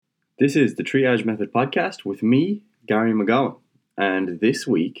This is the Triage Method podcast with me, Gary McGowan. And this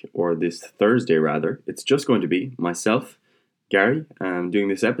week, or this Thursday rather, it's just going to be myself, Gary, doing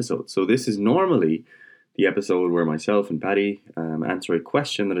this episode. So this is normally the episode where myself and Paddy answer a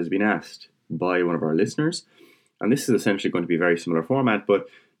question that has been asked by one of our listeners. And this is essentially going to be a very similar format, but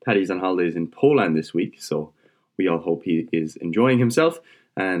Paddy's on holidays in Poland this week, so we all hope he is enjoying himself.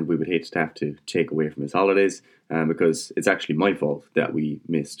 And we would hate to have to take away from his holidays because it's actually my fault that we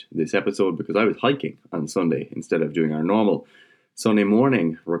missed this episode because I was hiking on Sunday instead of doing our normal Sunday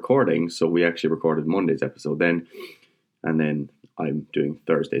morning recording. So we actually recorded Monday's episode then, and then I'm doing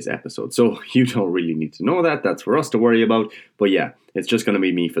Thursday's episode. So you don't really need to know that. That's for us to worry about. But yeah, it's just going to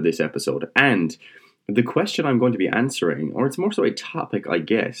be me for this episode. And the question I'm going to be answering, or it's more so a topic, I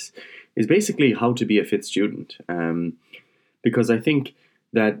guess, is basically how to be a fit student. Because I think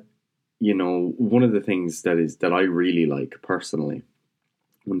that, you know, one of the things that I really like personally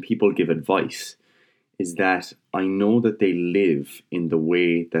when people give advice is that I know that they live in the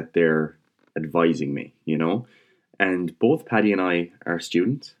way that they're advising me, you know. And both Paddy and I are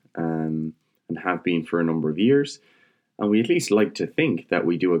students and have been for a number of years. And we at least like to think that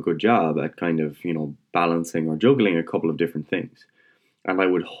we do a good job at kind of, you know, balancing or juggling a couple of different things. And I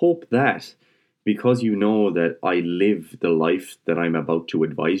would hope that because you know that I live the life that I'm about to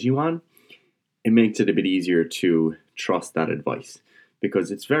advise you on, it makes it a bit easier to trust that advice. Because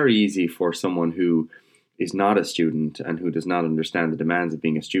it's very easy for someone who is not a student and who does not understand the demands of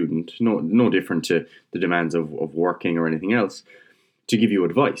being a student, no different to the demands of working or anything else, to give you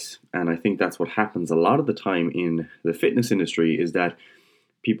advice. And I think that's what happens a lot of the time in the fitness industry is that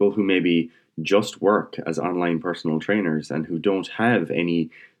people who maybe just work as online personal trainers and who don't have any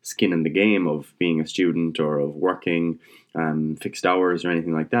skin in the game of being a student or of working fixed hours or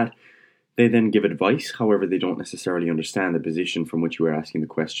anything like that, they then give advice. However, they don't necessarily understand the position from which you are asking the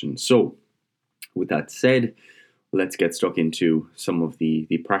question. So with that said, let's get stuck into some of the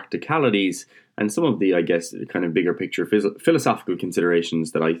practicalities and some of the, I guess, kind of bigger picture philosophical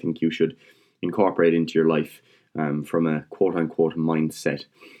considerations that I think you should incorporate into your life from a quote-unquote mindset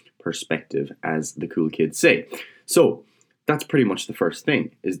perspective, as the cool kids say. So that's pretty much the first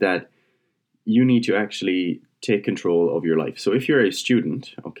thing, is that you need to actually take control of your life. So if you're a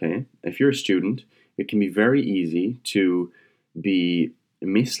student, it can be very easy to be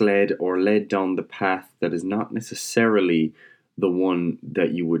misled or led down the path that is not necessarily the one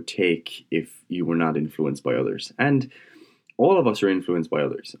that you would take if you were not influenced by others. And all of us are influenced by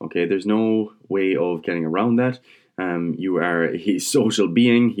others, okay? There's no way of getting around that. You are a social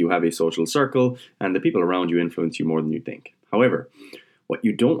being, you have a social circle, and the people around you influence you more than you think. However, what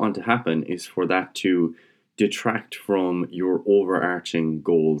you don't want to happen is for that to detract from your overarching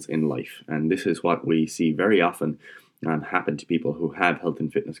goals in life. And this is what we see very often happen to people who have health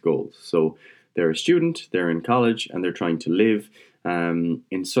and fitness goals. So they're a student, they're in college, and they're trying to live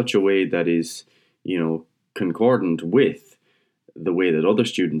in such a way that is, you know, concordant with the way that other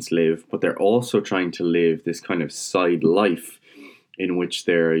students live, but they're also trying to live this kind of side life in which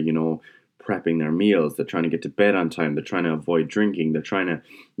they're, you know, prepping their meals, they're trying to get to bed on time, they're trying to avoid drinking, they're trying to,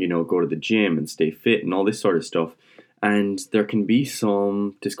 you know, go to the gym and stay fit and all this sort of stuff. And there can be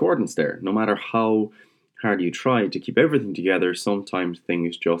some discordance there. No matter how hard you try to keep everything together, sometimes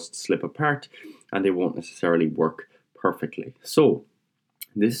things just slip apart and they won't necessarily work perfectly. So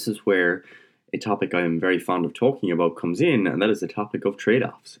this is where a topic I am very fond of talking about comes in, and that is the topic of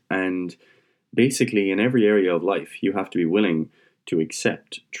trade-offs. And basically in every area of life, you have to be willing to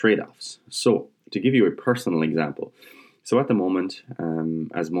accept trade-offs. So to give you a personal example, so at the moment,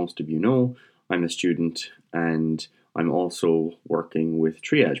 as most of you know, I'm a student and I'm also working with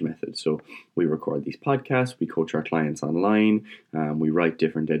Triage Method. So we record these podcasts, we coach our clients online, we write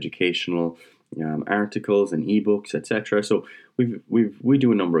different educational articles and ebooks, etc. So we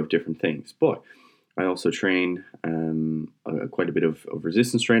do a number of different things. But I also train quite a bit of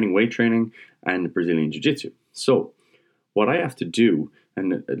resistance training, weight training, and Brazilian Jiu-Jitsu. So what I have to do,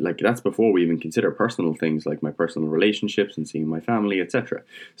 and like that's before we even consider personal things like my personal relationships and seeing my family, etc.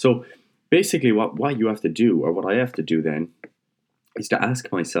 So basically what you have to do, or what I have to do then, is to ask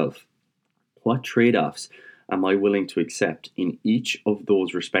myself, what trade-offs am I willing to accept in each of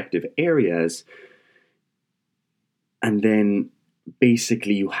those respective areas? And then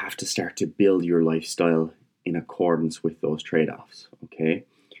basically you have to start to build your lifestyle in accordance with those trade-offs, okay?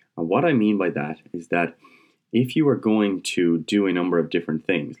 And what I mean by that is that if you are going to do a number of different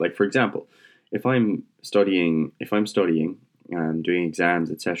things, like for example, if I'm studying doing exams,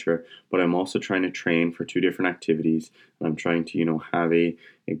 etc. But I'm also trying to train for two different activities. And I'm trying to, have a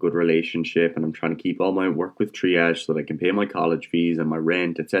good relationship, and I'm trying to keep all my work with Triage so that I can pay my college fees and my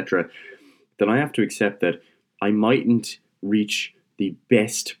rent, etc. Then I have to accept that I mightn't reach the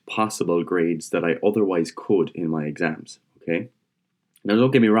best possible grades that I otherwise could in my exams. Okay. Now,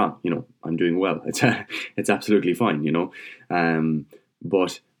 don't get me wrong, I'm doing well. It's absolutely fine,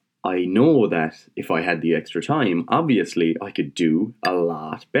 but I know that if I had the extra time, obviously I could do a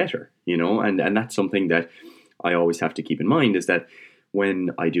lot better, and that's something that I always have to keep in mind, is that when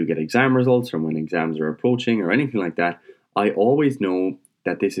I do get exam results or when exams are approaching or anything like that, I always know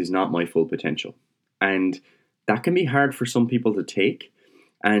that this is not my full potential. And that can be hard for some people to take.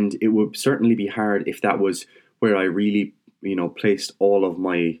 And it would certainly be hard if that was where I really placed all of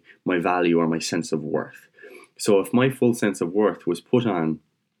my value or my sense of worth. So if my full sense of worth was put on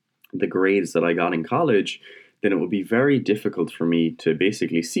the grades that I got in college, then it would be very difficult for me to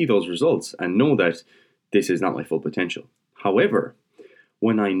basically see those results and know that this is not my full potential. However,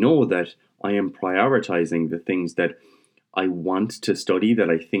 when I know that I am prioritizing the things that I want to study that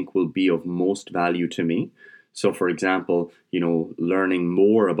I think will be of most value to me. So, for example, learning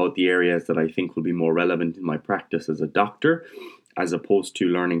more about the areas that I think will be more relevant in my practice as a doctor, as opposed to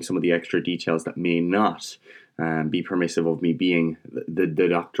learning some of the extra details that may not be permissive of me being the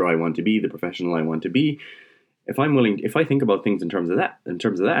doctor I want to be, the professional I want to be. If I think about things in terms of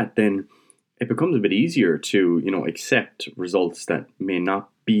that, then it becomes a bit easier to, accept results that may not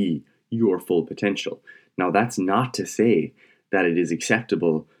be your full potential. Now, that's not to say that it is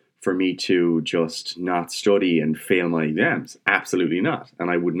acceptable for me to just not study and fail my exams. Absolutely not. And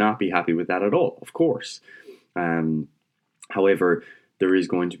I would not be happy with that at all, of course. However, there is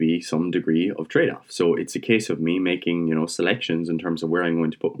going to be some degree of trade-off. So it's a case of me making, selections in terms of where I'm going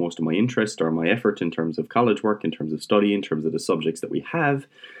to put most of my interest or my effort in terms of college work, in terms of study, in terms of the subjects that we have.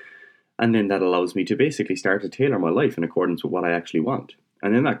 And then that allows me to basically start to tailor my life in accordance with what I actually want.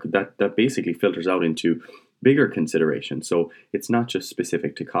 And then that basically filters out into bigger considerations. So it's not just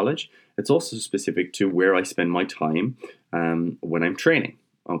specific to college, it's also specific to where I spend my time when I'm training.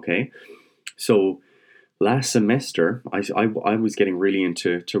 Okay, so last semester I was getting really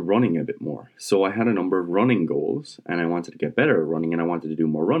into running a bit more. So I had a number of running goals, and I wanted to get better at running, and I wanted to do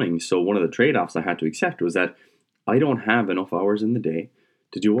more running. So one of the trade-offs I had to accept was that I don't have enough hours in the day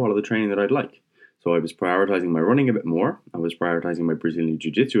to do all of the training that I'd like. So I was prioritizing my running a bit more. I was prioritizing my Brazilian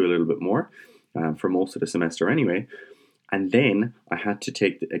Jiu-Jitsu a little bit more for most of the semester anyway. And then I had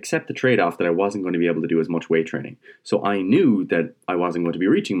to accept the trade-off that I wasn't going to be able to do as much weight training. So I knew that I wasn't going to be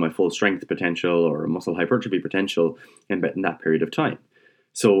reaching my full strength potential or muscle hypertrophy potential in that period of time.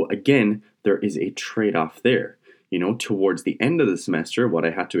 So again, there is a trade-off there. Towards the end of the semester, what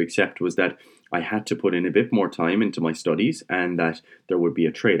I had to accept was that I had to put in a bit more time into my studies, and that there would be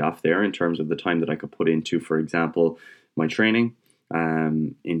a trade-off there in terms of the time that I could put into, for example, my training,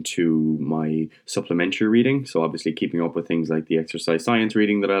 into my supplementary reading. So obviously keeping up with things like the exercise science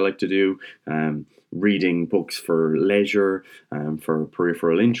reading that I like to do, reading books for leisure, for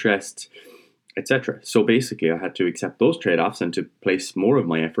peripheral interests, etc. So basically I had to accept those trade-offs and to place more of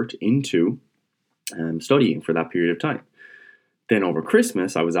my effort into studying for that period of time. Then over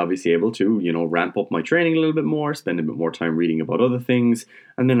Christmas, I was obviously able to, ramp up my training a little bit more, spend a bit more time reading about other things.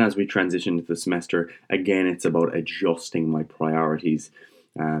 And then as we transition into the semester, again, it's about adjusting my priorities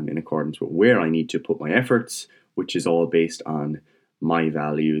in accordance with where I need to put my efforts, which is all based on my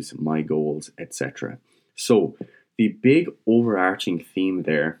values, my goals, etc. So the big overarching theme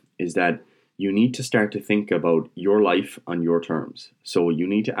there is that you need to start to think about your life on your terms. So you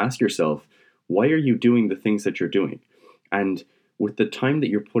need to ask yourself, why are you doing the things that you're doing? And with the time that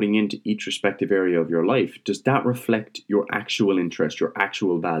you're putting into each respective area of your life, does that reflect your actual interest, your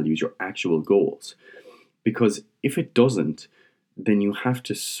actual values, your actual goals? Because if it doesn't, then you have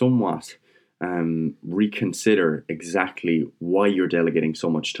to somewhat reconsider exactly why you're delegating so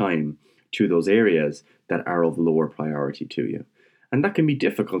much time to those areas that are of lower priority to you. And that can be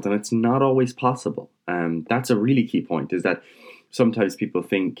difficult, and it's not always possible. That's a really key point, is that sometimes people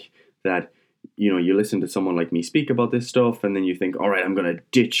think that you listen to someone like me speak about this stuff, and then you think, all right, I'm going to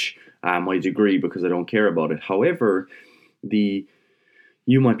ditch my degree because I don't care about it. However, you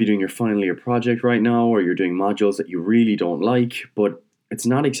might be doing your final year project right now, or you're doing modules that you really don't like, but it's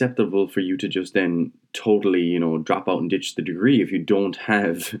not acceptable for you to just then totally, drop out and ditch the degree if you don't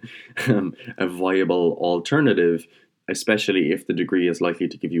have a viable alternative, especially if the degree is likely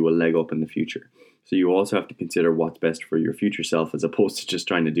to give you a leg up in the future. So you also have to consider what's best for your future self, as opposed to just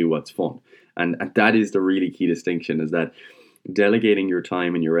trying to do what's fun. And that is the really key distinction, is that delegating your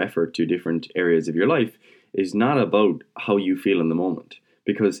time and your effort to different areas of your life is not about how you feel in the moment,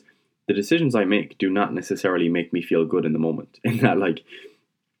 because the decisions I make do not necessarily make me feel good in the moment. In that, like,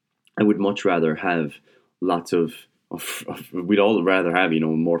 I would much rather have lots we'd all rather have,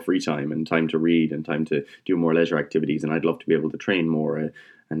 more free time and time to read and time to do more leisure activities. And I'd love to be able to train more,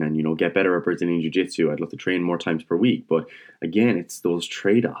 and then, get better at Brazilian Jiu Jitsu. I'd love to train more times per week. But again, it's those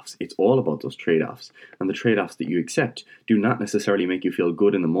trade offs. It's all about those trade offs. And the trade offs that you accept do not necessarily make you feel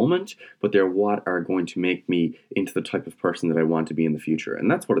good in the moment, but they're what are going to make me into the type of person that I want to be in the future.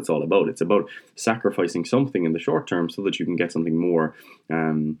 And that's what it's all about. It's about sacrificing something in the short term so that you can get something more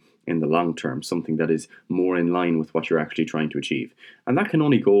in the long term, something that is more in line with what you're actually trying to achieve. And that can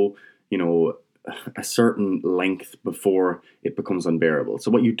only go, a certain length before it becomes unbearable.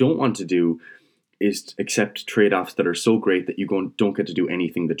 So what you don't want to do is accept trade-offs that are so great that you don't get to do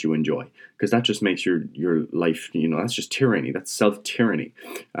anything that you enjoy, because that just makes your life, that's just tyranny. That's self-tyranny.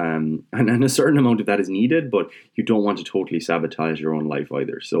 And a certain amount of that is needed, but you don't want to totally sabotage your own life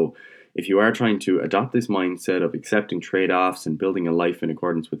either. So if you are trying to adopt this mindset of accepting trade-offs and building a life in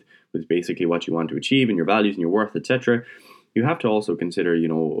accordance with basically what you want to achieve and your values and your worth, etc., you have to also consider,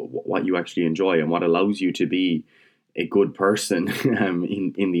 what you actually enjoy and what allows you to be a good person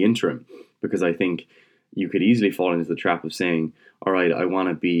in the interim. Because I think you could easily fall into the trap of saying, all right, I want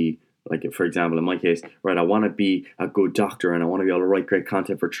to be, like, for example, in my case, right, I want to be a good doctor, and I want to be able to write great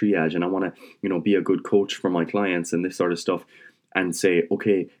content for Triage, and I want to, be a good coach for my clients and this sort of stuff, and say,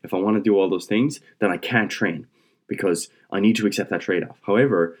 okay, if I want to do all those things, then I can't train because I need to accept that trade-off.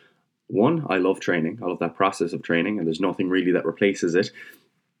 However, one, I love training. I love that process of training, and there's nothing really that replaces it.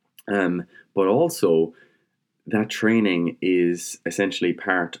 But also, that training is essentially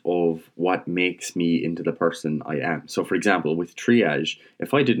part of what makes me into the person I am. So, for example, with Triage,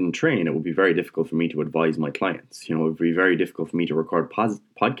 if I didn't train, it would be very difficult for me to advise my clients. It would be very difficult for me to record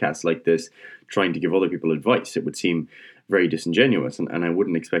podcasts like this, trying to give other people advice. It would seem very disingenuous, and I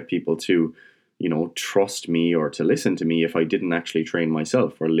wouldn't expect people to, trust me or to listen to me if I didn't actually train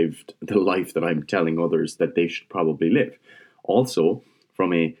myself or lived the life that I'm telling others that they should probably live. Also,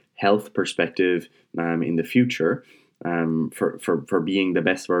 from a health perspective, in the future, for being the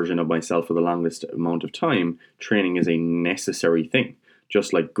best version of myself for the longest amount of time, training is a necessary thing,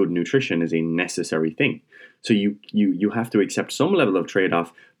 just like good nutrition is a necessary thing. So you have to accept some level of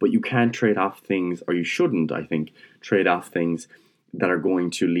trade-off, but you can't trade off things, or you shouldn't, I think, trade off things that are going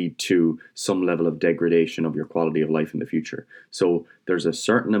to lead to some level of degradation of your quality of life in the future. So there's a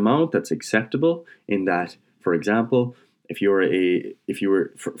certain amount that's acceptable in that, for example, if you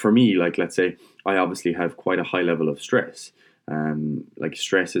were, for me, like, let's say, I obviously have quite a high level of stress. Like,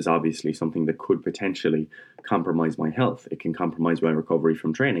 stress is obviously something that could potentially compromise my health. It can compromise my recovery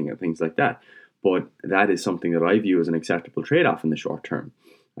from training and things like that. But that is something that I view as an acceptable trade-off in the short term.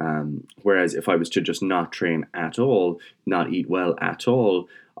 Whereas if I was to just not train at all, not eat well at all,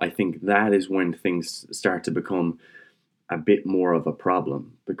 I think that is when things start to become a bit more of a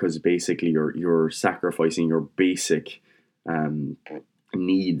problem, because basically you're sacrificing your basic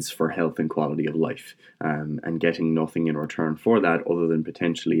needs for health and quality of life, and getting nothing in return for that other than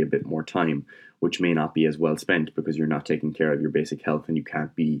potentially a bit more time, which may not be as well spent because you're not taking care of your basic health and you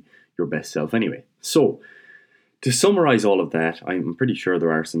can't be your best self anyway. So, to summarize all of that, I'm pretty sure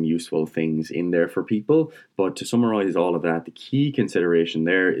there are some useful things in there for people, but to summarize all of that, the key consideration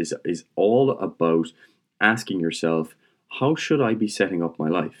there is all about asking yourself, how should I be setting up my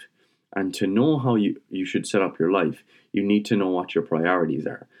life? And to know how you should set up your life, you need to know what your priorities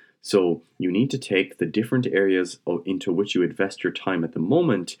are. So you need to take the different areas into which you invest your time at the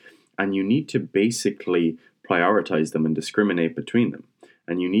moment, and you need to basically prioritize them and discriminate between them.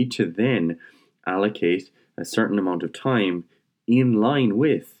 And you need to then allocate a certain amount of time in line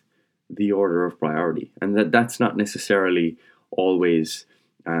with the order of priority. And that's not necessarily always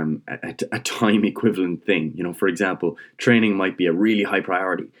a time equivalent thing. For example, training might be a really high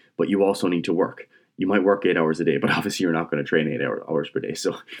priority, but you also need to work. You might work 8 hours a day, but obviously you're not going to train 8 hours per day.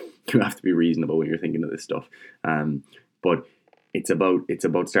 So you have to be reasonable when you're thinking of this stuff. But it's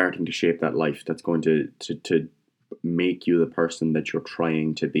about starting to shape that life that's going to make you the person that you're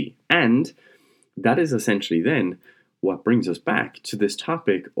trying to be. And that is essentially then what brings us back to this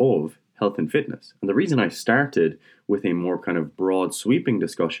topic of health and fitness. And the reason I started with a more kind of broad sweeping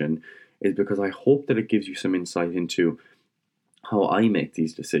discussion is because I hope that it gives you some insight into how I make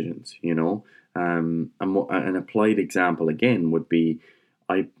these decisions. An applied example again would be,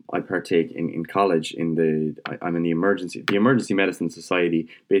 I I partake in college I'm in the emergency medicine society.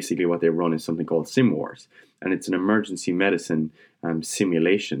 Basically what they run is something called SimWars, and it's an emergency medicine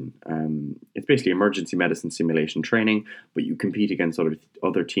simulation. It's basically emergency medicine simulation training, but you compete against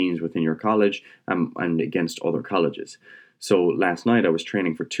other teams within your college and against other colleges. So last night I was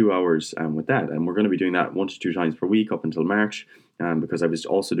training for 2 hours with that, and we're going to be doing that 1 to 2 times per week up until March, because I was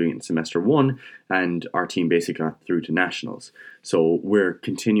also doing it in semester 1, and our team basically got through to nationals. So we're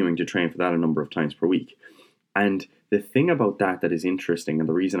continuing to train for that a number of times per week. And the thing about that is interesting, and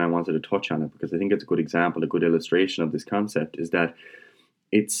the reason I wanted to touch on it, because I think it's a good example, a good illustration of this concept, is that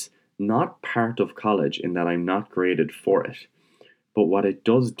it's not part of college in that I'm not graded for it. But what it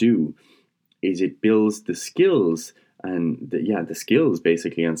does do is it builds the skills and the skills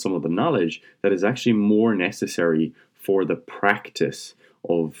basically, and some of the knowledge that is actually more necessary for the practice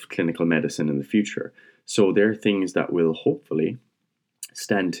of clinical medicine in the future. So they're things that will hopefully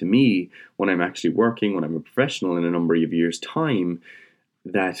stand to me when I'm actually working, when I'm a professional in a number of years' time,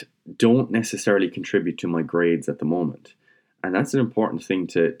 that don't necessarily contribute to my grades at the moment. And that's an important thing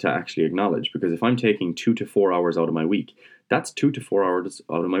to actually acknowledge, because if I'm taking 2 to 4 hours out of my week, that's 2 to 4 hours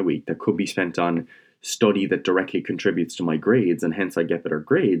out of my week that could be spent on study that directly contributes to my grades, and hence I get better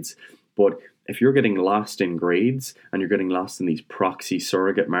grades. But if you're getting lost in grades and you're getting lost in these proxy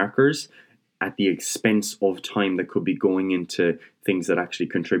surrogate markers at the expense of time that could be going into things that actually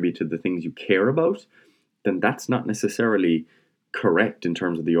contribute to the things you care about, then that's not necessarily correct in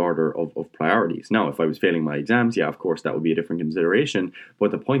terms of the order of priorities. Now, if I was failing my exams, yeah, of course, that would be a different consideration.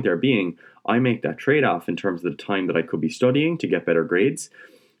 But the point there being, I make that trade-off in terms of the time that I could be studying to get better grades,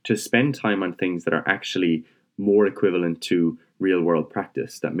 to spend time on things that are actually more equivalent to real-world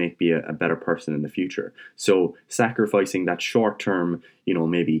practice that make me a better person in the future. So sacrificing that short-term,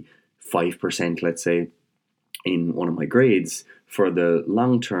 maybe 5%, let's say, in one of my grades for the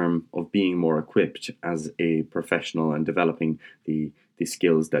long term of being more equipped as a professional and developing the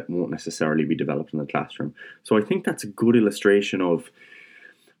skills that won't necessarily be developed in the classroom. So I think that's a good illustration of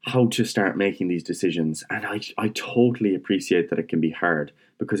how to start making these decisions. And I totally appreciate that it can be hard,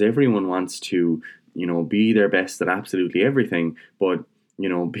 because everyone wants to, be their best at absolutely everything. But,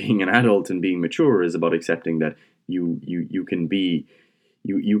 being an adult and being mature is about accepting that you can be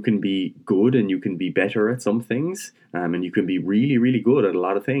good and you can be better at some things, and you can be really, really good at a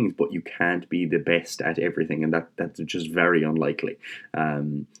lot of things, but you can't be the best at everything, and that's just very unlikely,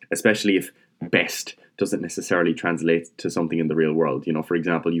 especially if best doesn't necessarily translate to something in the real world. For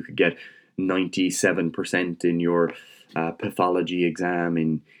example, you could get 97% in your pathology exam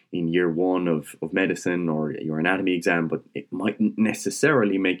in year 1 of medicine, or your anatomy exam, but it mightn't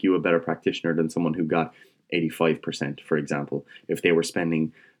necessarily make you a better practitioner than someone who got 85%, for example, if they were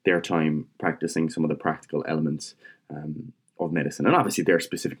spending their time practicing some of the practical elements of medicine. And obviously there are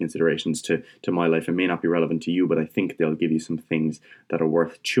specific considerations to my life and may not be relevant to you, but I think they'll give you some things that are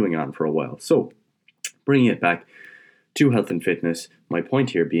worth chewing on for a while. So bringing it back to health and fitness, my point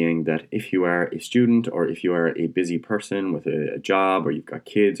here being that if you are a student, or if you are a busy person with a job, or you've got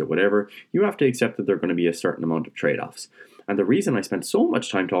kids or whatever, you have to accept that there are going to be a certain amount of trade-offs. And the reason I spent so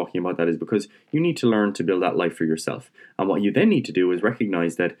much time talking about that is because you need to learn to build that life for yourself. And what you then need to do is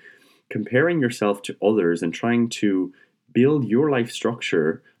recognize that comparing yourself to others and trying to build your life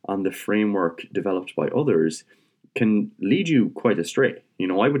structure on the framework developed by others can lead you quite astray.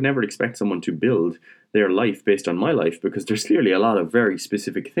 I would never expect someone to build their life based on my life, because there's clearly a lot of very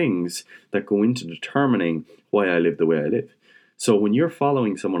specific things that go into determining why I live the way I live. So when you're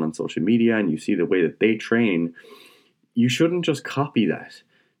following someone on social media and you see the way that they train, you shouldn't just copy that,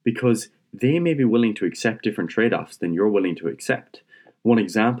 because they may be willing to accept different trade-offs than you're willing to accept. One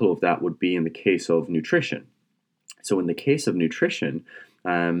example of that would be in the case of nutrition. So in the case of nutrition,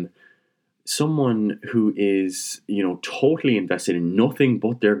 someone who is, totally invested in nothing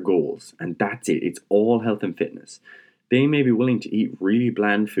but their goals, and that's it, it's all health and fitness, they may be willing to eat really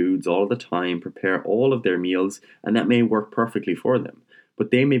bland foods all the time, prepare all of their meals, and that may work perfectly for them.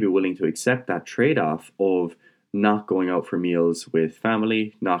 But they may be willing to accept that trade-off of not going out for meals with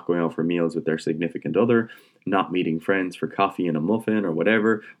family, not going out for meals with their significant other, not meeting friends for coffee and a muffin or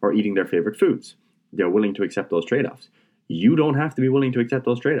whatever, or eating their favorite foods. They're willing to accept those trade-offs. You don't have to be willing to accept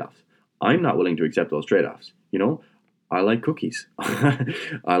those trade-offs. I'm not willing to accept those trade-offs. I like cookies.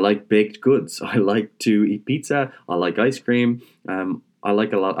 I like baked goods. I like to eat pizza. I like ice cream. I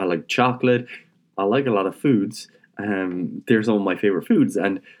like chocolate. I like a lot of foods. They're some of my favorite foods,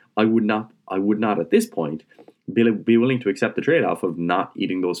 and I would not at this point be willing to accept the trade-off of not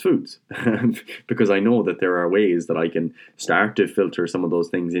eating those foods, because I know that there are ways that I can start to filter some of those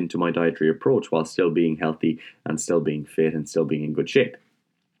things into my dietary approach while still being healthy and still being fit and still being in good shape.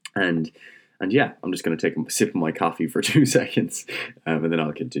 And yeah, I'm just going to take a sip of my coffee for 2 seconds, and then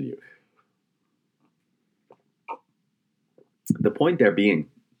I'll continue. The point there being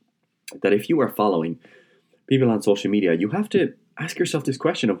that if you are following people on social media, you have to ask yourself this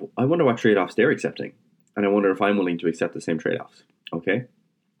question of, I wonder what trade-offs they're accepting, and I wonder if I'm willing to accept the same trade-offs. Okay,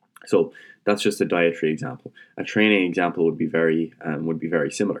 so that's just a dietary example. A training example would be very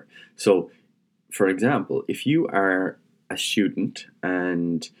similar. So, for example, if you are a student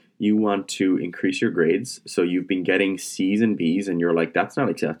and you want to increase your grades, so you've been getting C's and B's, and you're like, that's not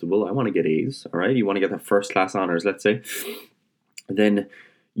acceptable. I want to get A's. All right, you want to get the first class honors, let's say, then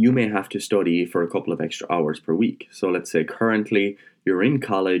you may have to study for a couple of extra hours per week. So let's say currently you're in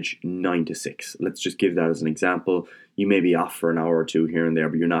college 9 to 6. Let's just give that as an example. You may be off for an hour or two here and there,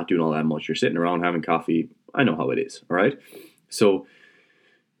 but you're not doing all that much. You're sitting around having coffee. I know how it is, all right? So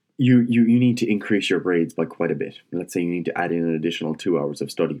you need to increase your grades by quite a bit. Let's say you need to add in an additional 2 hours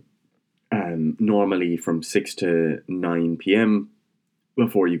of study. Normally from 6 to 9 p.m.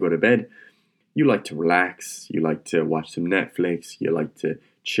 before you go to bed. You like to relax, you like to watch some Netflix, you like to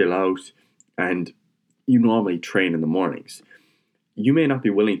chill out, and you normally train in the mornings. You may not be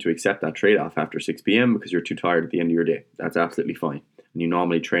willing to accept that trade-off after 6 p.m. because you're too tired at the end of your day. That's absolutely fine. And you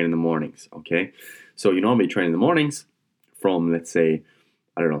normally train in the mornings, okay? So you normally train in the mornings from, let's say,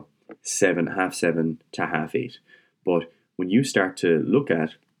 I don't know, 7:30 to 7:30. But when you start to look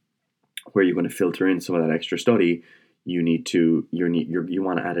at where you're going to filter in some of that extra study, you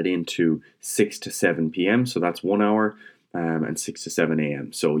want to add it into 6 to 7 p.m. So that's 1 hour, and 6 to 7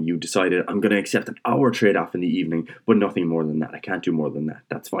 a.m. So you decided, I'm going to accept an hour trade-off in the evening, but nothing more than that. I can't do more than that.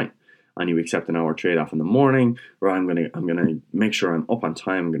 That's fine. And you accept an hour trade-off in the morning, where I'm going to make sure I'm up on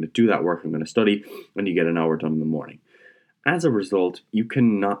time. I'm going to do that work. I'm going to study, and you get an hour done in the morning. As a result, you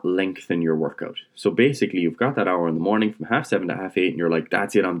cannot lengthen your workout. So basically, you've got that hour in the morning from 7:30 to 8:30, and you're like,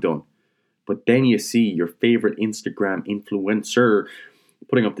 that's it, I'm done. But then you see your favorite Instagram influencer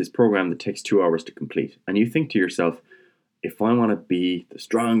putting up this program that takes 2 hours to complete. And you think to yourself, if I want to be the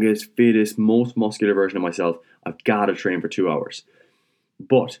strongest, fittest, most muscular version of myself, I've got to train for 2 hours.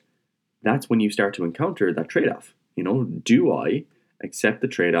 But that's when you start to encounter that trade-off. Do I accept the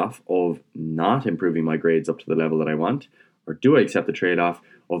trade-off of not improving my grades up to the level that I want? Or do I accept the trade-off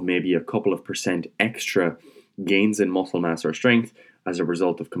of maybe a couple of percent extra gains in muscle mass or strength as a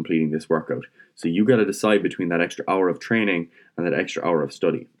result of completing this workout? So you got to decide between that extra hour of training and that extra hour of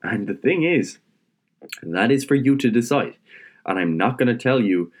study. And the thing is, that is for you to decide. And I'm not going to tell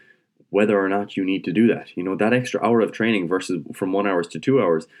you whether or not you need to do that. That extra hour of training versus from 1 hour to 2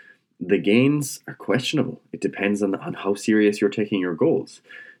 hours, the gains are questionable. It depends on how serious you're taking your goals.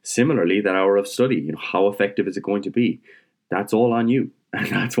 Similarly, that hour of study, how effective is it going to be? That's all on you. And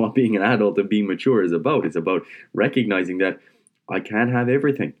that's what being an adult and being mature is about. It's about recognizing that I can't have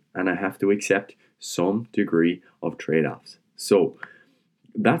everything and I have to accept some degree of trade-offs. So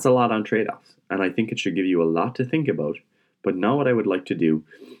that's a lot on trade-offs. And I think it should give you a lot to think about. But now what I would like to do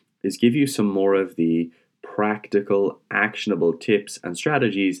is give you some more of the practical, actionable tips and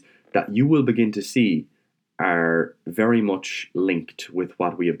strategies that you will begin to see are very much linked with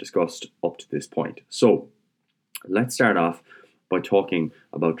what we have discussed up to this point. So let's start off by talking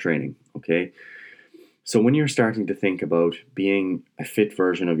about training, okay? So when you're starting to think about being a fit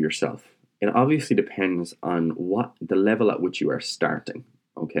version of yourself, it obviously depends on what the level at which you are starting,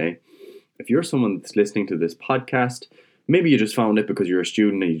 okay? If you're someone that's listening to this podcast, maybe you just found it because you're a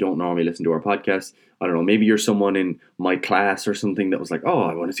student and you don't normally listen to our podcast. I don't know, maybe you're someone in my class or something that was like, oh,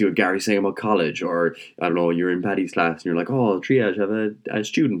 I want to see what Gary's saying about college. Or, I don't know, you're in Paddy's class and you're like, oh, Triage have a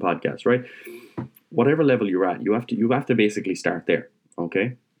student podcast, right? Whatever level you're at, you have to basically start there,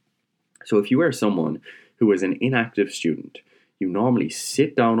 okay? So if you are someone who is an inactive student, you normally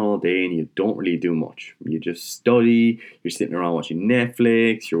sit down all day and you don't really do much. You just study, you're sitting around watching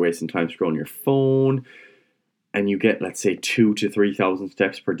Netflix, you're wasting time scrolling your phone, and you get, let's say, 2,000 to 3,000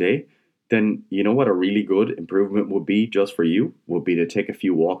 steps per day, then you know what a really good improvement would be just for you? Would be to take a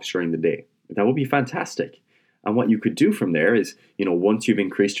few walks during the day. That would be fantastic. And what you could do from there is, once you've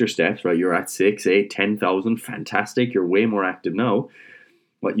increased your steps, right, you're at 6, 8, 10,000, fantastic, you're way more active now.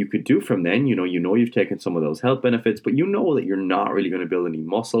 What you could do from then, you've taken some of those health benefits, but you know that you're not really going to build any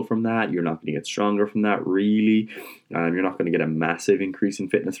muscle from that. You're not going to get stronger from that, really. You're not going to get a massive increase in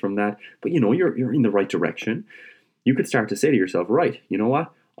fitness from that. But, you're in the right direction. You could start to say to yourself, right, you know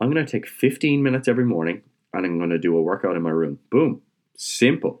what? I'm going to take 15 minutes every morning and I'm going to do a workout in my room. Boom.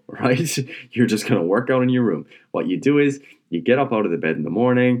 Simple, right? You're just going to work out in your room. What you do is you get up out of the bed in the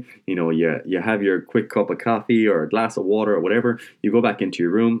morning, you have your quick cup of coffee or a glass of water or whatever. You go back into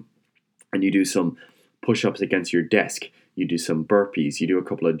your room and you do some push-ups against your desk. you do some burpees, you do a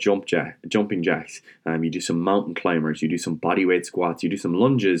couple of jumping jacks, you do some mountain climbers, you do some bodyweight squats, you do some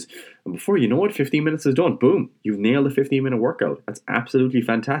lunges, and before you know it, 15 minutes is done. Boom, you've nailed a 15-minute workout. That's absolutely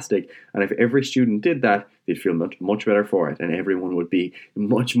fantastic. And if every student did that, they'd feel much better for it, and everyone would be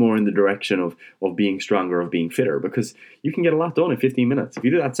much more in the direction of being stronger, of being fitter, because you can get a lot done in 15 minutes. If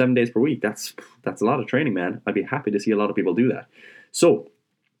you do that 7 days per week, that's a lot of training, man. I'd be happy to see a lot of people do that. So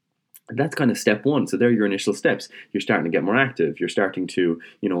that's kind of step one. So there are your initial steps. You're starting to get more active. You're starting to,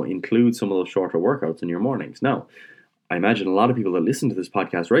 include some of those shorter workouts in your mornings. Now, I imagine a lot of people that listen to this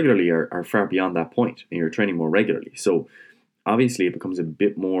podcast regularly are far beyond that point, and you're training more regularly. So obviously it becomes a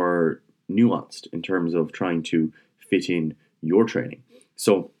bit more nuanced in terms of trying to fit in your training.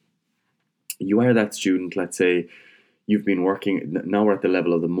 So you are that student, let's say you've been working, now we're at the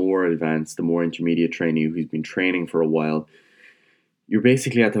level of the more advanced, the more intermediate trainee who's been training for a while. You're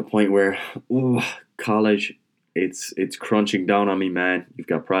basically at the point where, college, it's crunching down on me, man. You've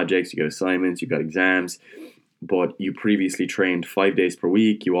got projects, you got assignments, you've got exams, but you previously trained 5 days per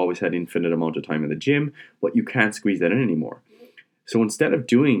week. You always had infinite amount of time in the gym, but you can't squeeze that in anymore. So instead of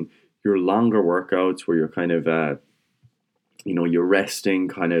doing your longer workouts where you're kind of, you're resting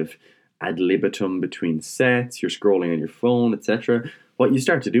kind of ad libitum between sets, you're scrolling on your phone, etc., what you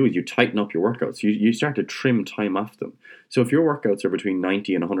start to do is you tighten up your workouts. You start to trim time off them. So if your workouts are between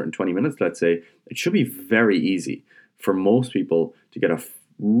 90 and 120 minutes, let's say, it should be very easy for most people to get a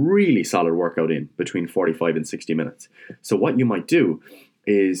really solid workout in between 45 and 60 minutes. So what you might do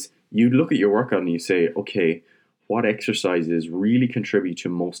is you look at your workout and you say, okay, what exercises really contribute to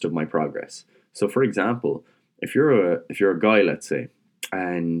most of my progress? So for example, if you're a guy, let's say,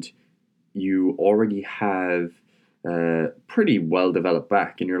 and you already have pretty well developed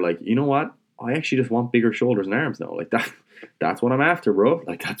back, and you're like, you know what, I actually just want bigger shoulders and arms now, like that's what I'm after, bro,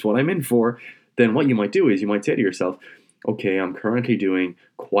 like that's what I'm in for. Then what you might do is you might say to yourself, okay, I'm currently doing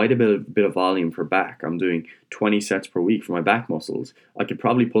quite a bit of volume for back. I'm doing 20 sets per week for my back muscles. I could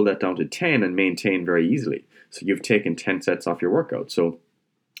probably pull that down to 10 and maintain very easily. So you've taken 10 sets off your workout. So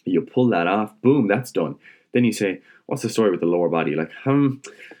you pull that off, boom, that's done. Then you say, what's the story with the lower body? Like, I'm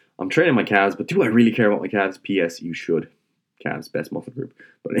training my calves, but do I really care about my calves? P.S. You should. Calves, best muscle group.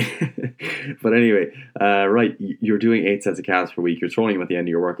 But anyway, right, you're doing 8 sets of calves per week. You're throwing them at the end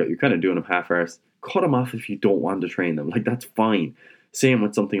of your workout. You're kind of doing them half-arsed. Cut them off if you don't want to train them. Like, that's fine. Same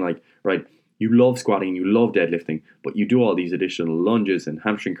with something like, right, you love squatting, you love deadlifting, but you do all these additional lunges and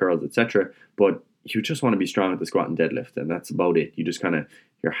hamstring curls, etc., but you just want to be strong at the squat and deadlift, and that's about it. You just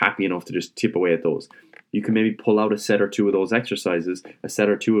you're happy enough to just tip away at those. You can maybe pull out a set or two of those exercises, a set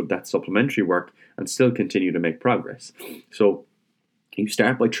or two of that supplementary work, and still continue to make progress. So you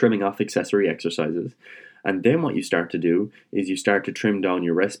start by trimming off accessory exercises, and then what you start to do is you start to trim down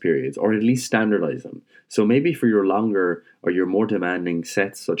your rest periods, or at least standardize them. So maybe for your longer or your more demanding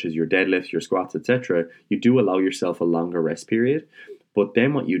sets, such as your deadlifts, your squats, etc., you do allow yourself a longer rest period. But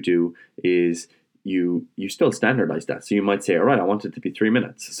then what you do is you still standardize that. So you might say, all right, I want it to be 3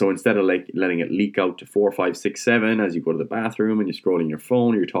 minutes. So instead of like letting it leak out to 4, 5, 6, 7 as you go to the bathroom and you're scrolling your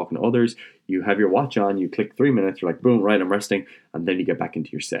phone or you're talking to others, you have your watch on, you click 3 minutes, you're like, boom, right, I'm resting, and then you get back into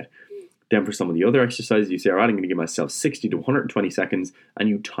your set. Then for some of the other exercises, you say, all right, I'm going to give myself 60 to 120 seconds, and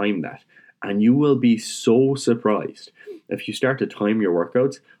you time that. And you will be so surprised if you start to time your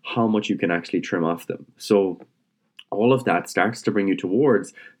workouts, how much you can actually trim off them. So all of that starts to bring you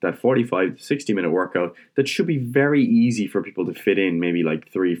towards that 45 to 60 minute workout that should be very easy for people to fit in maybe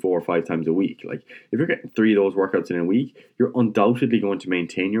like 3, 4, 5 times a week. Like if you're getting 3 of those workouts in a week, you're undoubtedly going to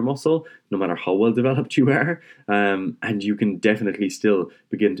maintain your muscle no matter how well developed you are. And you can definitely still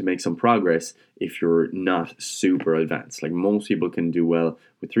begin to make some progress if you're not super advanced. Like most people can do well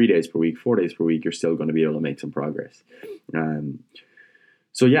with 3 days per week, 4 days per week, you're still going to be able to make some progress.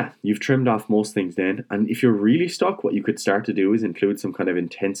 So yeah, you've trimmed off most things then. And if you're really stuck, what you could start to do is include some kind of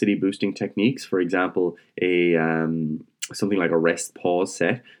intensity boosting techniques. For example, something like a rest pause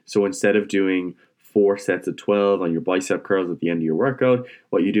set. So instead of doing 4 sets of 12 on your bicep curls at the end of your workout,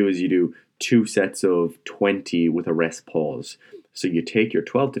 what you do is you do 2 sets of 20 with a rest pause. So you take your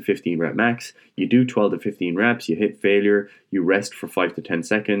 12 to 15 rep max, you do 12 to 15 reps, you hit failure, you rest for 5 to 10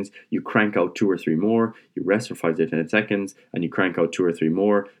 seconds, you crank out 2 or 3 more, you rest for 5 to 10 seconds, and you crank out 2 or 3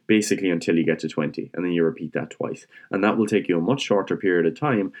 more, basically until you get to 20, and then you repeat that twice. And that will take you a much shorter period of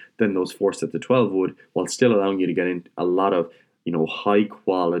time than those 4 sets of 12 would, while still allowing you to get in a lot of, high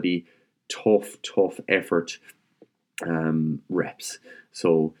quality, tough effort reps.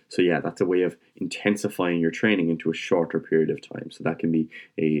 So yeah, that's a way of intensifying your training into a shorter period of time. So that can be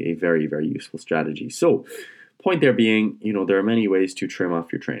a very, very useful strategy. So point there being, there are many ways to trim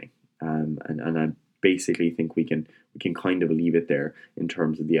off your training. And I basically think we can we can kind of leave it there in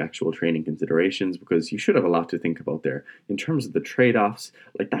terms of the actual training considerations, because you should have a lot to think about there. In terms of the trade-offs,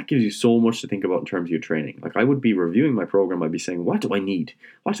 like that gives you so much to think about in terms of your training. Like I would be reviewing my program, I'd be saying, what do I need?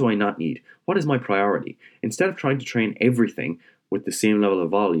 What do I not need? What is my priority? Instead of trying to train everything with the same level of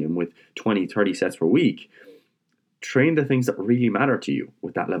volume with 20, 30 sets per week, train the things that really matter to you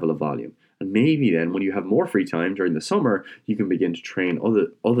with that level of volume. And maybe then when you have more free time during the summer, you can begin to train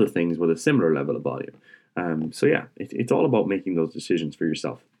other things with a similar level of volume. So yeah, it's all about making those decisions for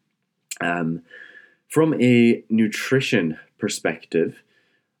yourself. From a nutrition perspective,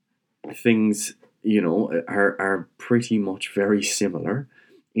 things, are pretty much very similar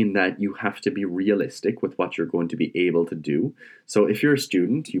in that you have to be realistic with what you're going to be able to do. So if you're a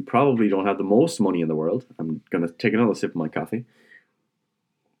student, you probably don't have the most money in the world. I'm going to take another sip of my coffee.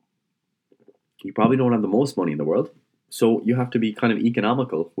 You probably don't have the most money in the world. So you have to be kind of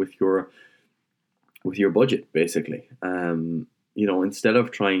economical with your budget, basically. Instead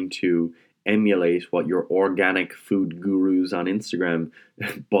of trying to emulate what your organic food gurus on Instagram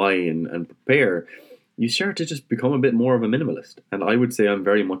buy and prepare, you start to just become a bit more of a minimalist. And I would say I'm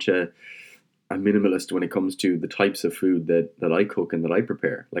very much a minimalist when it comes to the types of food that I cook and that I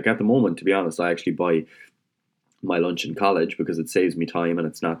prepare. Like at the moment, to be honest, I actually buy my lunch in college because it saves me time and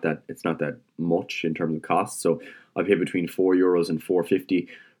it's not that much in terms of cost. So I pay between €4 and $4.50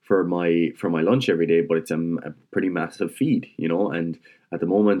 for my lunch every day, but it's a pretty massive feed, and at the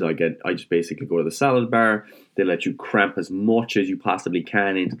moment I just basically go to the salad bar. They let you cramp as much as you possibly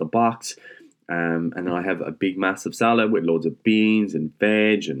can into the box. And then I have a big massive salad with loads of beans and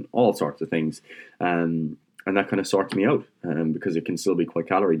veg and all sorts of things. And that kind of sorts me out because it can still be quite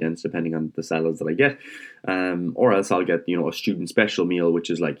calorie dense depending on the salads that I get. Or else I'll get, a student special meal, which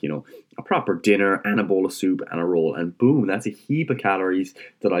is like, a proper dinner and a bowl of soup and a roll. And boom, that's a heap of calories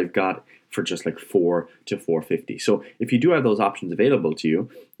that I've got for just like $4 to $4.50. So if you do have those options available to you,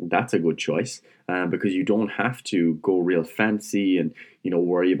 that's a good choice because you don't have to go real fancy and,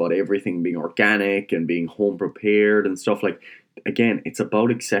 worry about everything being organic and being home prepared and stuff. Like, again, it's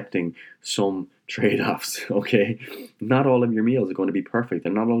about accepting some trade-offs, okay? Not all of your meals are going to be perfect.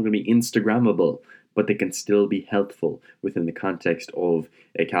 They're not all going to be Instagrammable, but they can still be helpful within the context of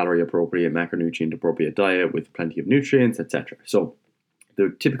a calorie-appropriate, macronutrient-appropriate diet with plenty of nutrients, etc. So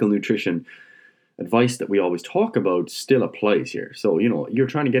the typical nutrition advice that we always talk about still applies here. So, you're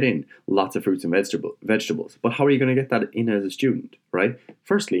trying to get in lots of fruits and vegetables, but how are you going to get that in as a student, right?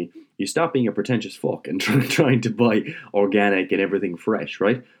 Firstly, you stop being a pretentious fuck and trying to buy organic and everything fresh,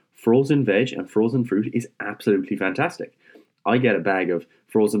 right? Frozen veg and frozen fruit is absolutely fantastic. I get a bag of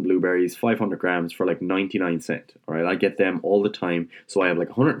frozen blueberries, 500 grams for like 99 cents, all right? I get them all the time, so I have like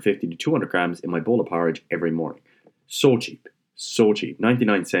 150 to 200 grams in my bowl of porridge every morning. So cheap,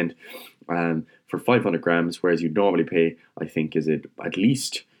 99 cents for 500 grams, whereas you'd normally pay, I think, is it at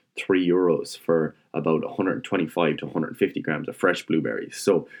least €3 for about 125 to 150 grams of fresh blueberries.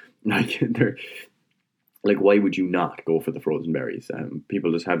 So, why would you not go for the frozen berries?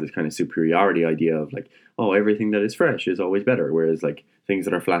 People just have this kind of superiority idea of like, oh, everything that is fresh is always better, whereas like things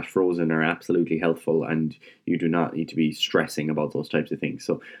that are flash frozen are absolutely healthful, and you do not need to be stressing about those types of things.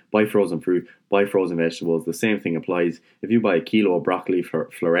 So buy frozen fruit, buy frozen vegetables. The same thing applies. If you buy a kilo of broccoli for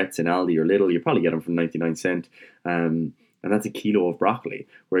florets in Aldi or Lidl, you probably get them for 99 cents. And that's a kilo of broccoli.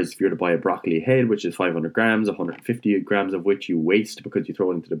 Whereas if you're to buy a broccoli head, which is 500 grams, 150 grams of which you waste because you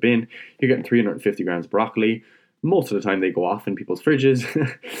throw it into the bin, you're getting 350 grams of broccoli. Most of the time they go off in people's fridges.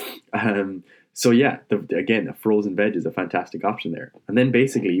 So yeah, again, a frozen veg is a fantastic option there. And then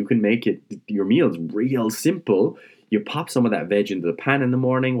basically you can make your meals real simple. You pop some of that veg into the pan in the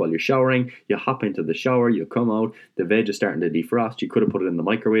morning while you're showering. You hop into the shower, you come out, the veg is starting to defrost. You could have put it in the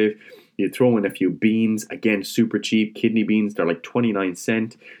microwave. You throw in a few beans, again, super cheap. Kidney beans, they're like 29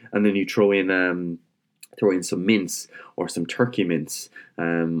 cents. And then you throw in some mince or some turkey mince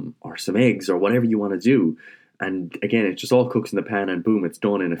or some eggs or whatever you want to do. And again, it just all cooks in the pan and boom, it's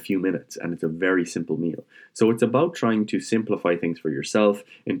done in a few minutes. And it's a very simple meal. So it's about trying to simplify things for yourself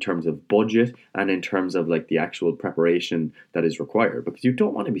in terms of budget and in terms of like the actual preparation that is required. Because you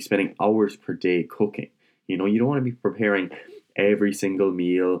don't want to be spending hours per day cooking. You don't want to be preparing every single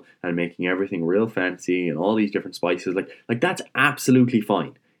meal and making everything real fancy and all these different spices. Like that's absolutely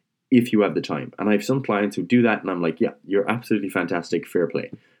fine if you have the time. And I have some clients who do that and I'm like, yeah, you're absolutely fantastic, fair play.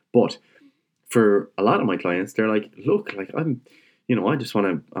 But for a lot of my clients, they're like, look, like I want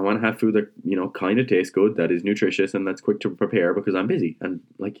to have food that, kind of tastes good, that is nutritious and that's quick to prepare because I'm busy. And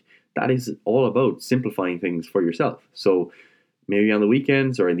like, that is all about simplifying things for yourself. So maybe on the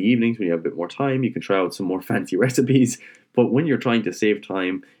weekends or in the evenings when you have a bit more time, you can try out some more fancy recipes. But when you're trying to save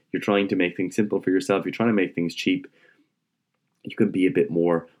time, you're trying to make things simple for yourself, you're trying to make things cheap, you can be a bit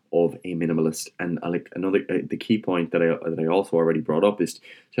more of a minimalist. And like another, the key point that I also already brought up is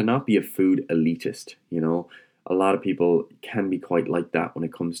to not be a food elitist. You know, a lot of people can be quite like that when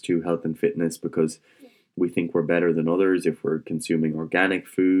it comes to health and fitness, because we think we're better than others if we're consuming organic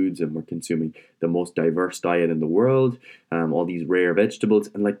foods and we're consuming the most diverse diet in the world, all these rare vegetables,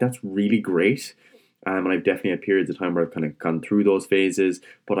 and like that's really great. And I've definitely had periods of time where I've kind of gone through those phases,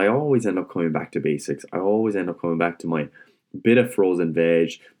 but I always end up coming back to basics. I always end up coming back to my bit of frozen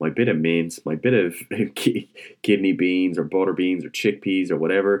veg, my bit of mince, my bit of kidney beans or butter beans or chickpeas or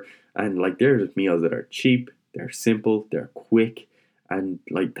whatever. And like they're just meals that are cheap, they're simple, they're quick, and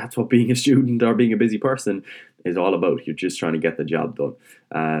like that's what being a student or being a busy person is all about. You're just trying to get the job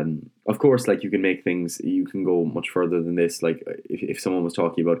done. Of course, like you can make things, you can go much further than this. Like if someone was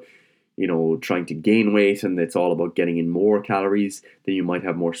talking about, you know, trying to gain weight and it's all about getting in more calories, then you might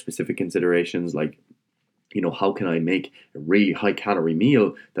have more specific considerations like, you know, how can I make a really high calorie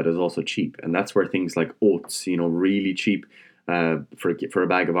meal that is also cheap? And that's where things like oats, you know, really cheap for a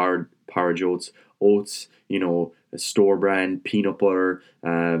bag of our porridge oats, you know, a store brand peanut butter.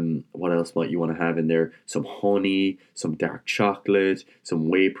 What else might you want to have in there? Some honey, some dark chocolate, some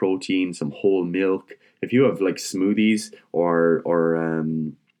whey protein, some whole milk. If you have like smoothies or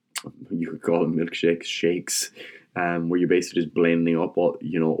you could call them milkshakes, shakes, where you're basically just blending up all,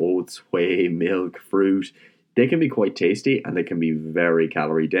 you know, oats, whey, milk, fruit. They can be quite tasty and they can be very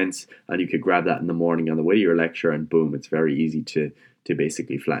calorie dense. And you could grab that in the morning on the way to your lecture, and boom, it's very easy to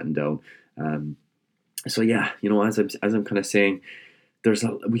basically flatten down. So yeah, you know, as I'm kind of saying,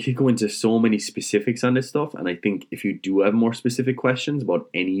 we could go into so many specifics on this stuff, and I think if you do have more specific questions about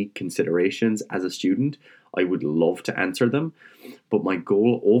any considerations as a student, I would love to answer them. But my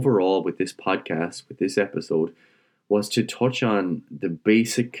goal overall with this podcast, with this episode, was to touch on the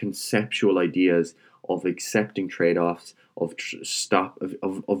basic conceptual ideas of accepting trade-offs, of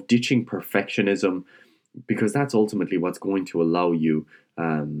ditching perfectionism, because that's ultimately what's going to allow you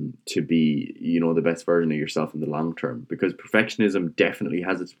to be, you know, the best version of yourself in the long term. Because perfectionism definitely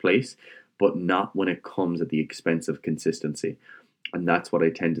has its place, but not when it comes at the expense of consistency. And that's what I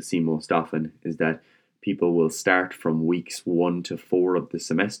tend to see most often, is that people will start from weeks 1 to 4 of the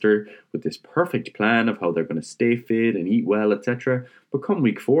semester with this perfect plan of how they're going to stay fit and eat well, etc. But come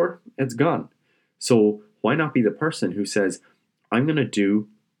week 4, it's gone. So why not be the person who says, I'm going to do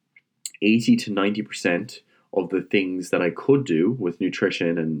 80 to 90% of the things that I could do with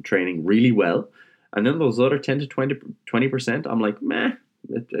nutrition and training really well. And then those other 10 to 20%, I'm like, meh,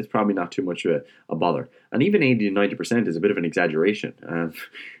 it's probably not too much of a bother. And even 80 to 90% is a bit of an exaggeration.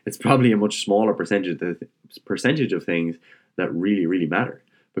 It's probably a much smaller percentage of things that really, really matter.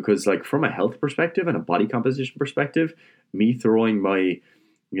 Because like from a health perspective and a body composition perspective, me throwing my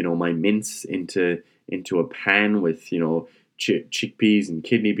mince into a pan with, you know, chickpeas and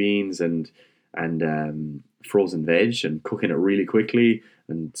kidney beans and frozen veg and cooking it really quickly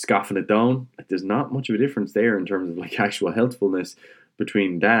and scoffing it down, like there's not much of a difference there in terms of like actual healthfulness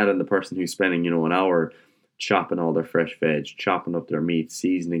between that and the person who's spending, you know, an hour chopping all their fresh veg, chopping up their meat,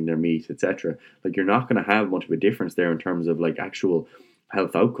 seasoning their meat, etc. Like you're not going to have much of a difference there in terms of like actual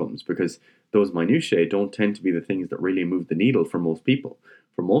health outcomes, because those minutiae don't tend to be the things that really move the needle for most people.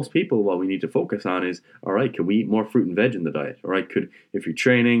 For most people, what we need to focus on is, all right, can we eat more fruit and veg in the diet? All right, if you're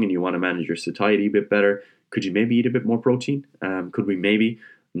training and you want to manage your satiety a bit better, could you maybe eat a bit more protein? Could we maybe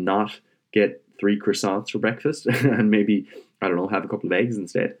not get 3 croissants for breakfast and maybe, I don't know, have a couple of eggs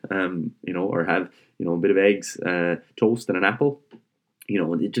instead, or have, you know, a bit of eggs, toast and an apple. You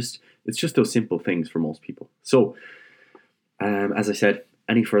know, it's just those simple things for most people. So, as I said,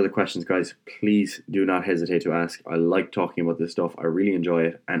 any further questions, guys, please do not hesitate to ask. I like talking about this stuff. I really enjoy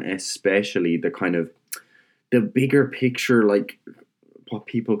it. And especially the bigger picture, like what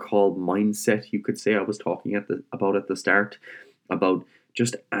people call mindset, you could say. I was talking about at the start, about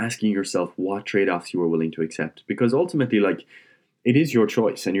just asking yourself what trade-offs you are willing to accept. Because ultimately, like, it is your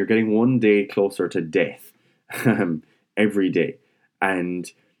choice, and you're getting one day closer to death every day. And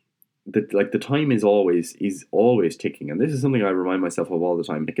the time is always ticking, and this is something I remind myself of all the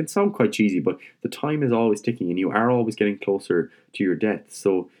time. It can sound quite cheesy, but the time is always ticking, and you are always getting closer to your death.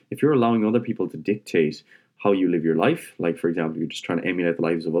 So if you're allowing other people to dictate how you live your life, like for example, you're just trying to emulate the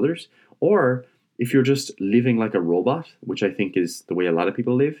lives of others, or if you're just living like a robot, which I think is the way a lot of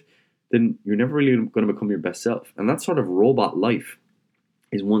people live, then you're never really going to become your best self. And that sort of robot life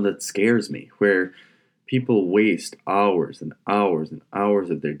is one that scares me, where people waste hours and hours and hours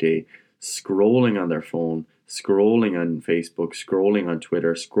of their day scrolling on their phone, scrolling on Facebook, scrolling on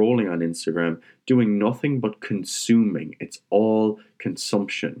Twitter, scrolling on Instagram, doing nothing but consuming. It's all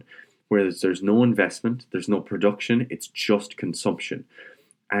consumption. where there's no investment, there's no production, it's just consumption.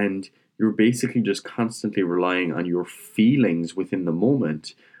 And you're basically just constantly relying on your feelings within the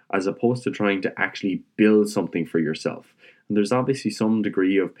moment as opposed to trying to actually build something for yourself. And there's obviously some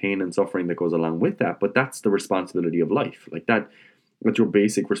degree of pain and suffering that goes along with that, but that's the responsibility of life. Like that's your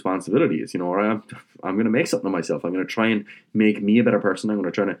basic responsibility is, I'm going to make something of myself. I'm going to try and make me a better person. I'm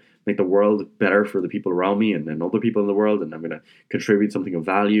going to try to make the world better for the people around me and other people in the world. And I'm going to contribute something of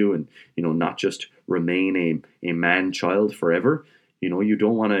value and, not just remain a man child forever. You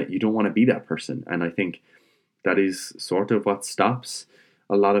don't want to be that person. And I think that is sort of what stops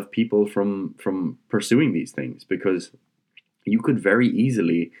a lot of people from pursuing these things, because you could very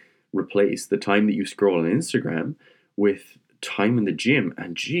easily replace the time that you scroll on Instagram with time in the gym,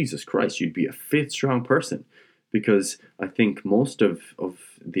 and Jesus Christ, you'd be a fit, strong person. Because I think most of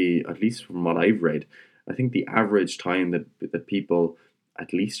the, at least from what I've read, I think the average time that people,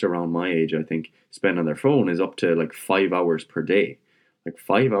 at least around my age, I think, spend on their phone is up to like 5 hours per day. Like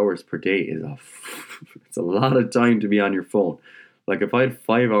 5 hours per day is it's a lot of time to be on your phone. Like if I had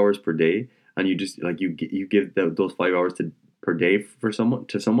 5 hours per day and you just like you give those 5 hours per day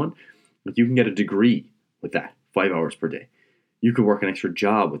to someone, like you can get a degree with that 5 hours per day. You could work an extra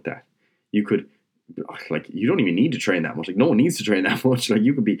job with that. You could, like, you don't even need to train that much. Like no one needs to train that much. Like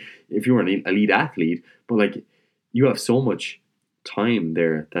you could be, if you were an elite athlete, but like you have so much time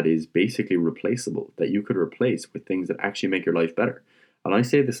there that is basically replaceable, that you could replace with things that actually make your life better. And I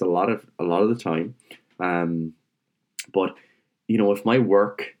say this a lot of the time, but if my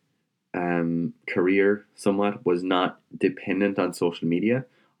work career somewhat was not dependent on social media,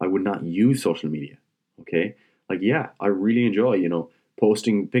 I would not use social media. Okay, like yeah, I really enjoy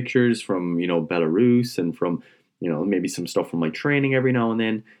posting pictures from Belarus and from maybe some stuff from my training every now and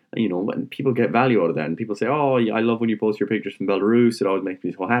then. And people get value out of that, and people say, "Oh, I love when you post your pictures from Belarus. It always makes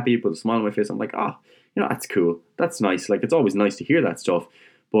me so happy. Put a smile on my face." I'm like, that's cool. That's nice. Like it's always nice to hear that stuff.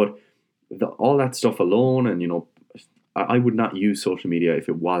 But all that stuff alone, and I would not use social media if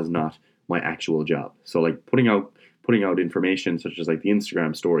it was not my actual job. So like putting out information such as like the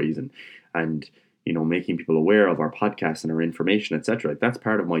Instagram stories and making people aware of our podcast and our information, etc. That's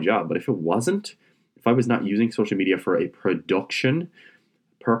part of my job. But if I was not using social media for a production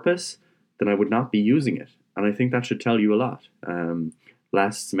purpose, then I would not be using it. And I think that should tell you a lot.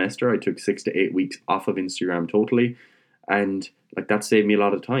 Last semester, I took 6 to 8 weeks off of Instagram totally. And like that saved me a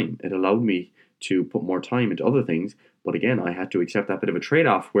lot of time. It allowed me to put more time into other things. But again, I had to accept that bit of a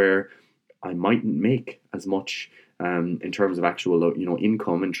trade-off where I mightn't make as much in terms of actual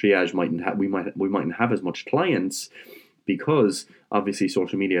income, and Triage we mightn't have as much clients, because obviously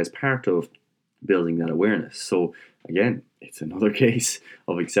social media is part of building that awareness. So again, it's another case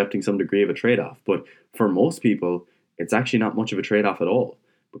of accepting some degree of a trade-off. But for most people, it's actually not much of a trade-off at all,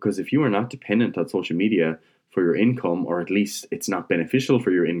 because if you are not dependent on social media for your income, or at least it's not beneficial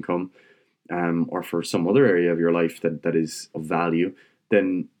for your income, or for some other area of your life that is of value,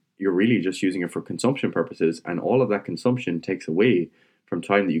 then you're really just using it for consumption purposes, and all of that consumption takes away from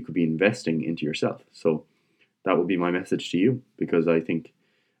time that you could be investing into yourself. So that would be my message to you, because I think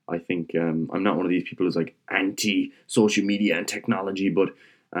I'm not one of these people who's like anti social media and technology, but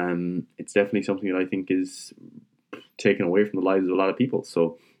it's definitely something that I think is taken away from the lives of a lot of people.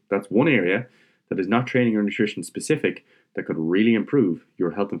 So that's one area that is not training or nutrition specific that could really improve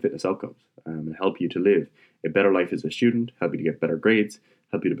your health and fitness outcomes, and help you to live a better life as a student, help you to get better grades,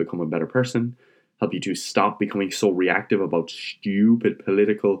 help you to become a better person, help you to stop becoming so reactive about stupid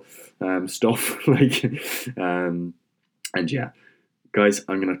political stuff. And yeah, guys,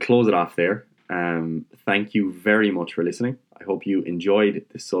 I'm going to close it off there. Thank you very much for listening. I hope you enjoyed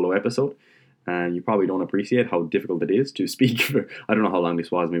this solo episode. And you probably don't appreciate how difficult it is to speak for, I don't know how long this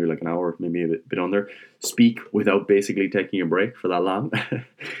was, maybe like an hour, maybe a bit under, speak without basically taking a break for that long.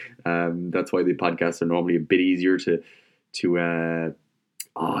 That's why the podcasts are normally a bit easier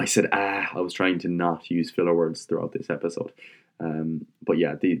I was trying to not use filler words throughout this episode. But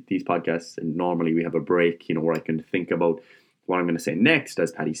yeah, these podcasts, normally we have a break, where I can think about what I'm going to say next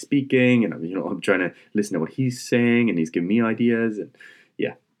as Paddy's speaking, and I'm trying to listen to what he's saying, and he's giving me ideas, and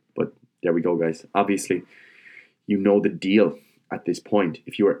yeah. But there we go, guys. Obviously, you know the deal at this point.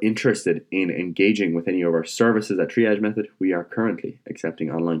 If you are interested in engaging with any of our services at Triage Method, we are currently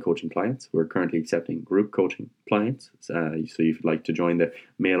accepting online coaching clients. We're currently accepting group coaching clients. So if you'd like to join the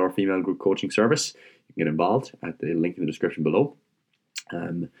male or female group coaching service, you can get involved at the link in the description below.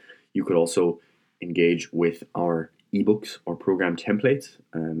 You could also engage with our ebooks or program templates.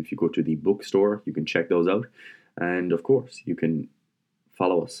 If you go to the bookstore, you can check those out. And of course, you can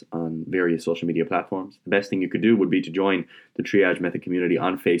follow us on various social media platforms. The best thing you could do would be to join the Triage Method community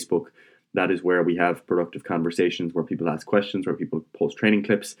on Facebook. That is where we have productive conversations, where people ask questions, where people post training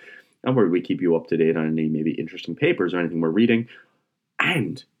clips, and where we keep you up to date on any maybe interesting papers or anything we're reading.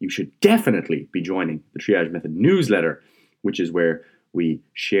 And you should definitely be joining the Triage Method newsletter, which is where we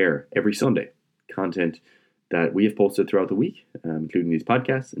share every Sunday content that we have posted throughout the week, including these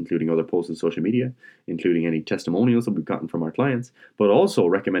podcasts, including other posts on social media, including any testimonials that we've gotten from our clients, but also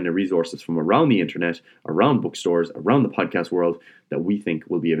recommended resources from around the internet, around bookstores, around the podcast world that we think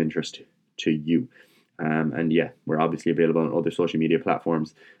will be of interest to you. And yeah, we're obviously available on other social media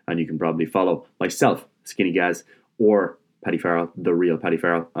platforms, and you can probably follow myself, Skinny Gaz, or Paddy Farrell, The Real Paddy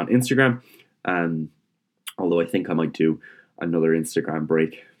Farrell, on Instagram. Although I think I might do another Instagram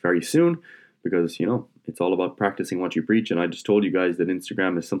break very soon, because, it's all about practicing what you preach. And I just told you guys that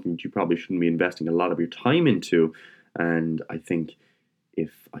Instagram is something that you probably shouldn't be investing a lot of your time into. And I think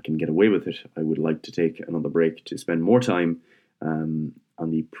if I can get away with it, I would like to take another break to spend more time on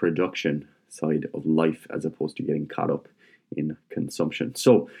the production side of life, as opposed to getting caught up in consumption.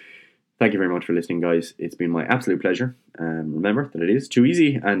 So thank you very much for listening, guys. It's been my absolute pleasure. Remember that it is too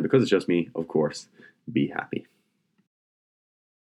easy. And because it's just me, of course, be happy.